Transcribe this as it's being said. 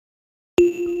Good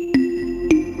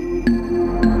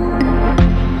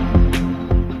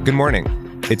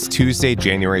morning. It's Tuesday,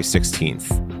 January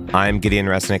 16th. I'm Gideon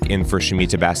Resnick in for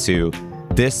Shamita Basu.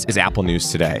 This is Apple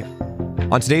News Today.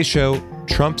 On today's show,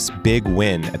 Trump's big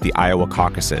win at the Iowa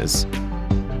caucuses,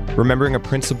 remembering a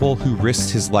principal who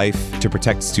risked his life to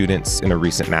protect students in a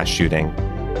recent mass shooting,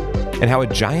 and how a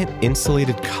giant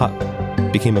insulated cup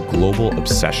became a global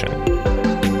obsession.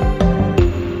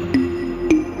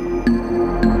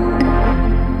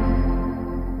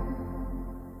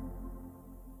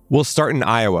 We'll start in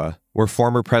Iowa, where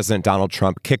former President Donald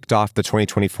Trump kicked off the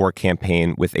 2024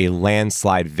 campaign with a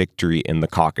landslide victory in the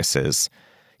caucuses.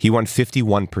 He won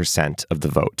 51% of the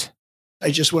vote.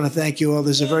 I just want to thank you all.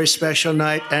 This is a very special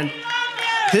night, and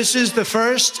this is the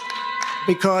first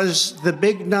because the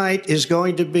big night is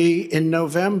going to be in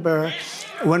November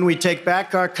when we take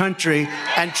back our country,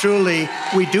 and truly,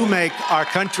 we do make our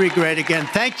country great again.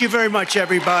 Thank you very much,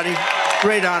 everybody.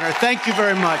 Great honor. Thank you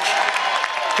very much.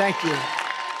 Thank you.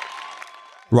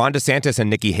 Ron DeSantis and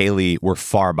Nikki Haley were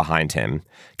far behind him,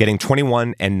 getting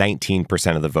 21% and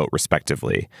 19% of the vote,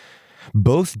 respectively.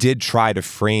 Both did try to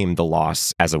frame the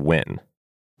loss as a win.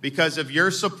 Because of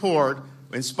your support,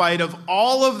 in spite of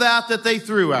all of that they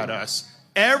threw at us,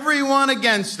 everyone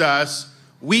against us,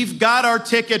 we've got our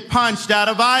ticket punched out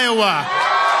of Iowa.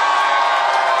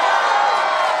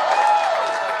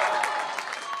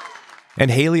 And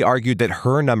Haley argued that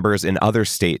her numbers in other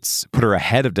states put her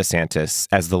ahead of DeSantis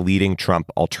as the leading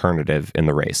Trump alternative in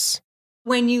the race.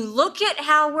 When you look at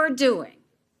how we're doing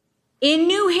in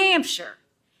New Hampshire,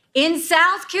 in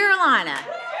South Carolina,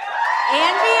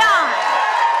 and beyond,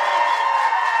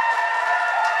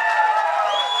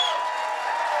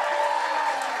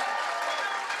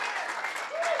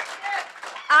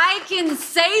 I can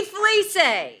safely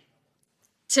say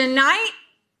tonight,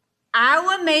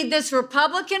 Iowa made this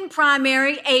Republican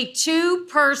primary a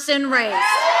two-person race.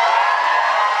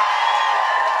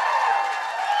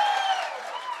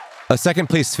 A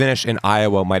second-place finish in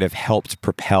Iowa might have helped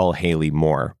propel Haley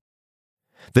more.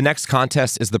 The next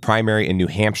contest is the primary in New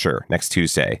Hampshire next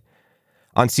Tuesday.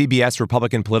 On CBS,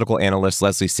 Republican political analyst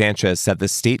Leslie Sanchez said the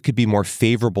state could be more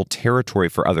favorable territory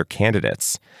for other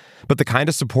candidates, but the kind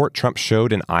of support Trump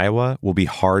showed in Iowa will be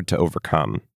hard to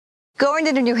overcome. Going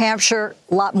into New Hampshire,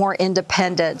 a lot more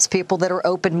independents, people that are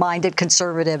open-minded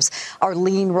conservatives, are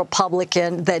lean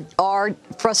Republican, that are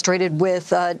frustrated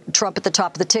with Trump at the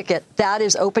top of the ticket. That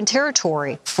is open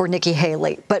territory for Nikki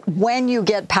Haley. But when you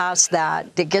get past that,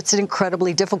 it gets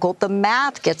incredibly difficult. The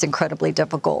math gets incredibly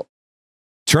difficult.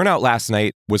 Turnout last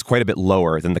night was quite a bit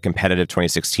lower than the competitive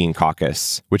 2016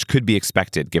 caucus, which could be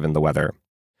expected given the weather.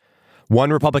 One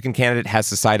Republican candidate has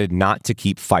decided not to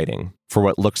keep fighting for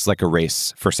what looks like a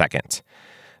race for second.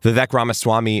 Vivek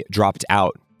Ramaswamy dropped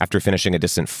out after finishing a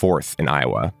distant fourth in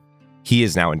Iowa. He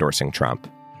is now endorsing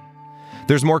Trump.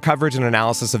 There's more coverage and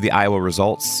analysis of the Iowa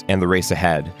results and the race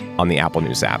ahead on the Apple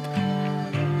News app.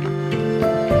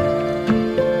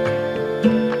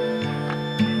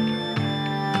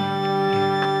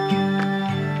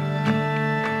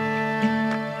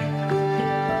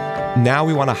 Now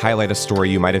we want to highlight a story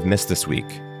you might have missed this week,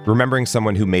 remembering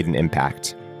someone who made an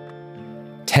impact.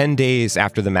 10 days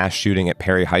after the mass shooting at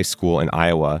Perry High School in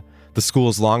Iowa, the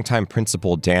school's longtime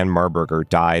principal, Dan Marburger,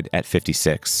 died at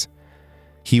 56.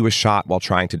 He was shot while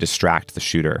trying to distract the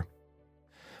shooter.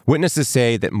 Witnesses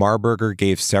say that Marburger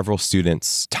gave several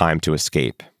students time to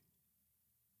escape.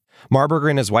 Marburger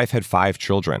and his wife had 5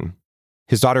 children.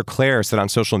 His daughter Claire said on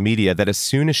social media that as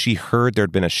soon as she heard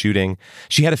there'd been a shooting,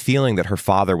 she had a feeling that her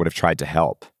father would have tried to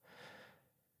help.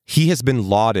 He has been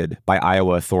lauded by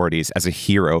Iowa authorities as a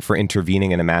hero for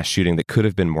intervening in a mass shooting that could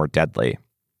have been more deadly.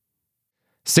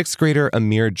 6th grader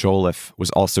Amir Joliffe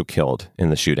was also killed in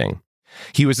the shooting.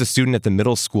 He was a student at the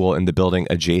middle school in the building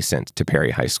adjacent to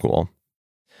Perry High School.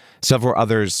 Several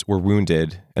others were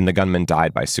wounded, and the gunman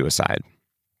died by suicide.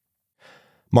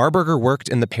 Marburger worked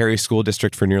in the Perry School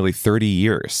District for nearly 30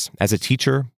 years as a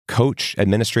teacher, coach,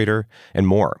 administrator, and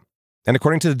more. And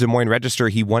according to the Des Moines Register,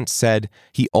 he once said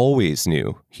he always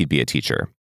knew he'd be a teacher.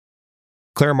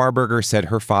 Claire Marburger said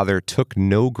her father took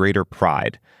no greater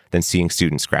pride than seeing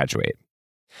students graduate.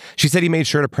 She said he made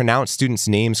sure to pronounce students'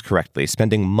 names correctly,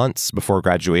 spending months before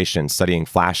graduation studying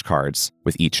flashcards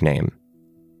with each name.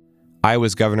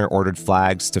 Iowa's governor ordered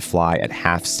flags to fly at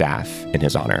half-staff in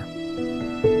his honor.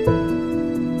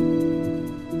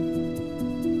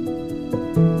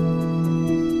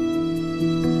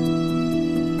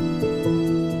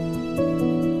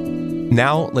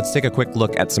 Now, let's take a quick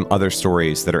look at some other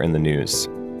stories that are in the news.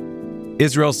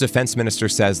 Israel's defense minister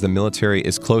says the military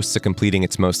is close to completing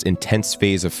its most intense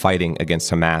phase of fighting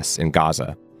against Hamas in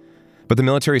Gaza. But the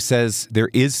military says there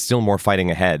is still more fighting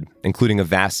ahead, including a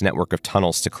vast network of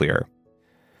tunnels to clear.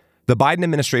 The Biden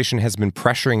administration has been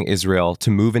pressuring Israel to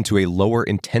move into a lower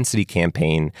intensity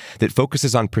campaign that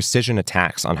focuses on precision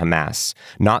attacks on Hamas,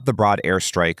 not the broad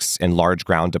airstrikes and large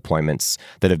ground deployments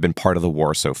that have been part of the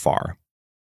war so far.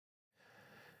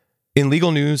 In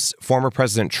legal news, former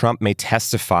President Trump may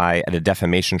testify at a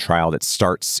defamation trial that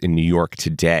starts in New York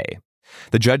today.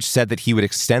 The judge said that he would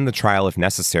extend the trial if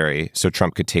necessary so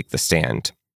Trump could take the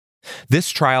stand. This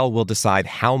trial will decide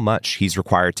how much he's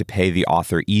required to pay the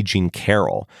author E. Jean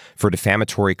Carroll for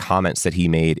defamatory comments that he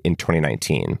made in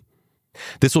 2019.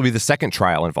 This will be the second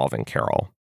trial involving Carroll.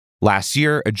 Last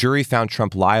year, a jury found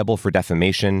Trump liable for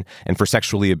defamation and for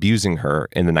sexually abusing her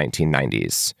in the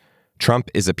 1990s. Trump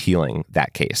is appealing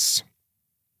that case.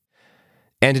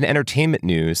 And in entertainment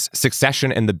news,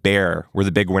 Succession and The Bear were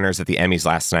the big winners at the Emmys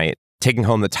last night, taking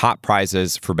home the top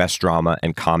prizes for Best Drama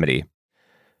and Comedy.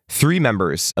 3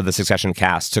 members of the Succession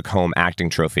cast took home acting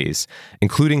trophies,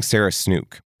 including Sarah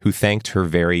Snook, who thanked her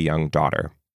very young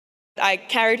daughter. I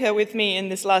carried her with me in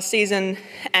this last season,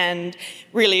 and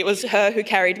really it was her who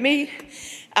carried me.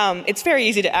 It's very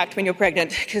easy to act when you're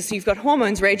pregnant because you've got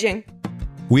hormones raging.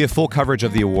 We have full coverage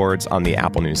of the awards on the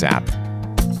Apple News app.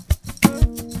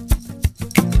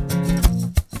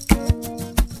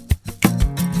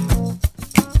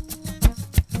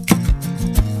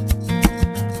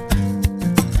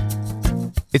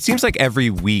 It seems like every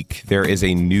week there is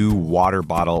a new water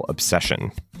bottle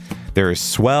obsession. There is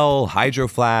Swell, Hydro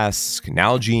Flask,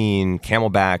 Nalgene,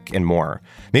 Camelback, and more.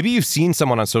 Maybe you've seen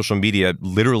someone on social media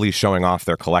literally showing off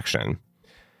their collection.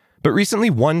 But recently,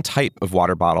 one type of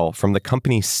water bottle from the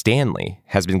company Stanley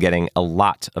has been getting a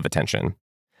lot of attention.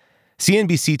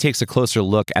 CNBC takes a closer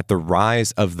look at the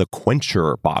rise of the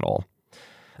Quencher bottle.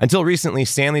 Until recently,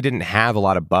 Stanley didn't have a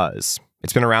lot of buzz.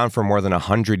 It's been around for more than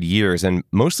 100 years and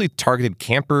mostly targeted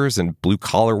campers and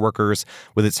blue-collar workers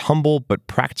with its humble but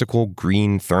practical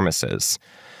green thermoses.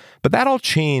 But that all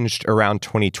changed around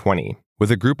 2020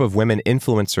 with a group of women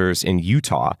influencers in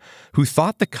Utah who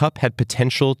thought the cup had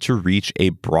potential to reach a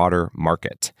broader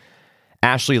market.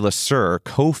 Ashley Lasser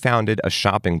co-founded a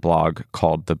shopping blog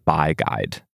called The Buy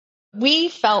Guide. We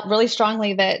felt really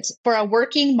strongly that for a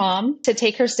working mom to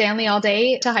take her Stanley all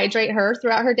day to hydrate her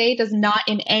throughout her day does not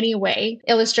in any way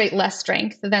illustrate less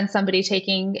strength than somebody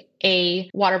taking a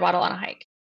water bottle on a hike.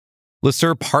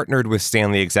 Lasser partnered with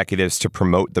Stanley executives to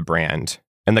promote the brand,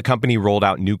 and the company rolled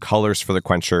out new colors for the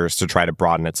Quenchers to try to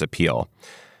broaden its appeal.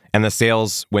 And the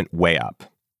sales went way up.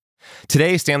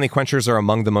 Today, Stanley Quenchers are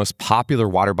among the most popular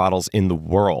water bottles in the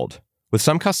world, with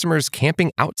some customers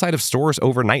camping outside of stores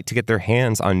overnight to get their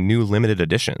hands on new limited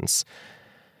editions.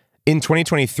 In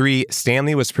 2023,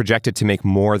 Stanley was projected to make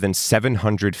more than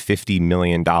 $750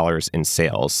 million in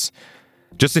sales.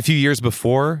 Just a few years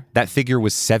before, that figure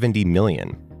was $70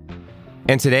 million.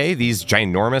 And today, these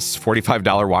ginormous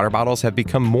 $45 water bottles have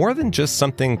become more than just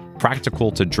something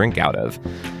practical to drink out of.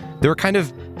 They're a kind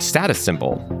of status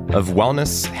symbol of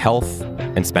wellness, health,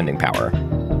 and spending power.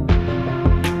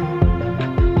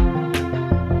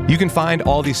 You can find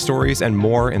all these stories and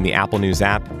more in the Apple News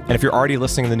app. And if you're already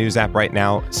listening to the News app right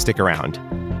now, stick around.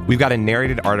 We've got a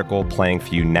narrated article playing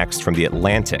for you next from The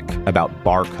Atlantic about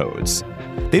barcodes.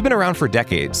 They've been around for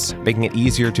decades, making it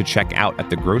easier to check out at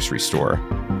the grocery store.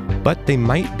 But they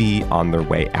might be on their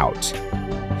way out.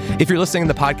 If you're listening in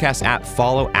the podcast app,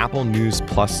 follow Apple News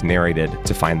Plus Narrated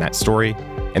to find that story.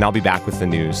 And I'll be back with the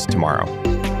news tomorrow.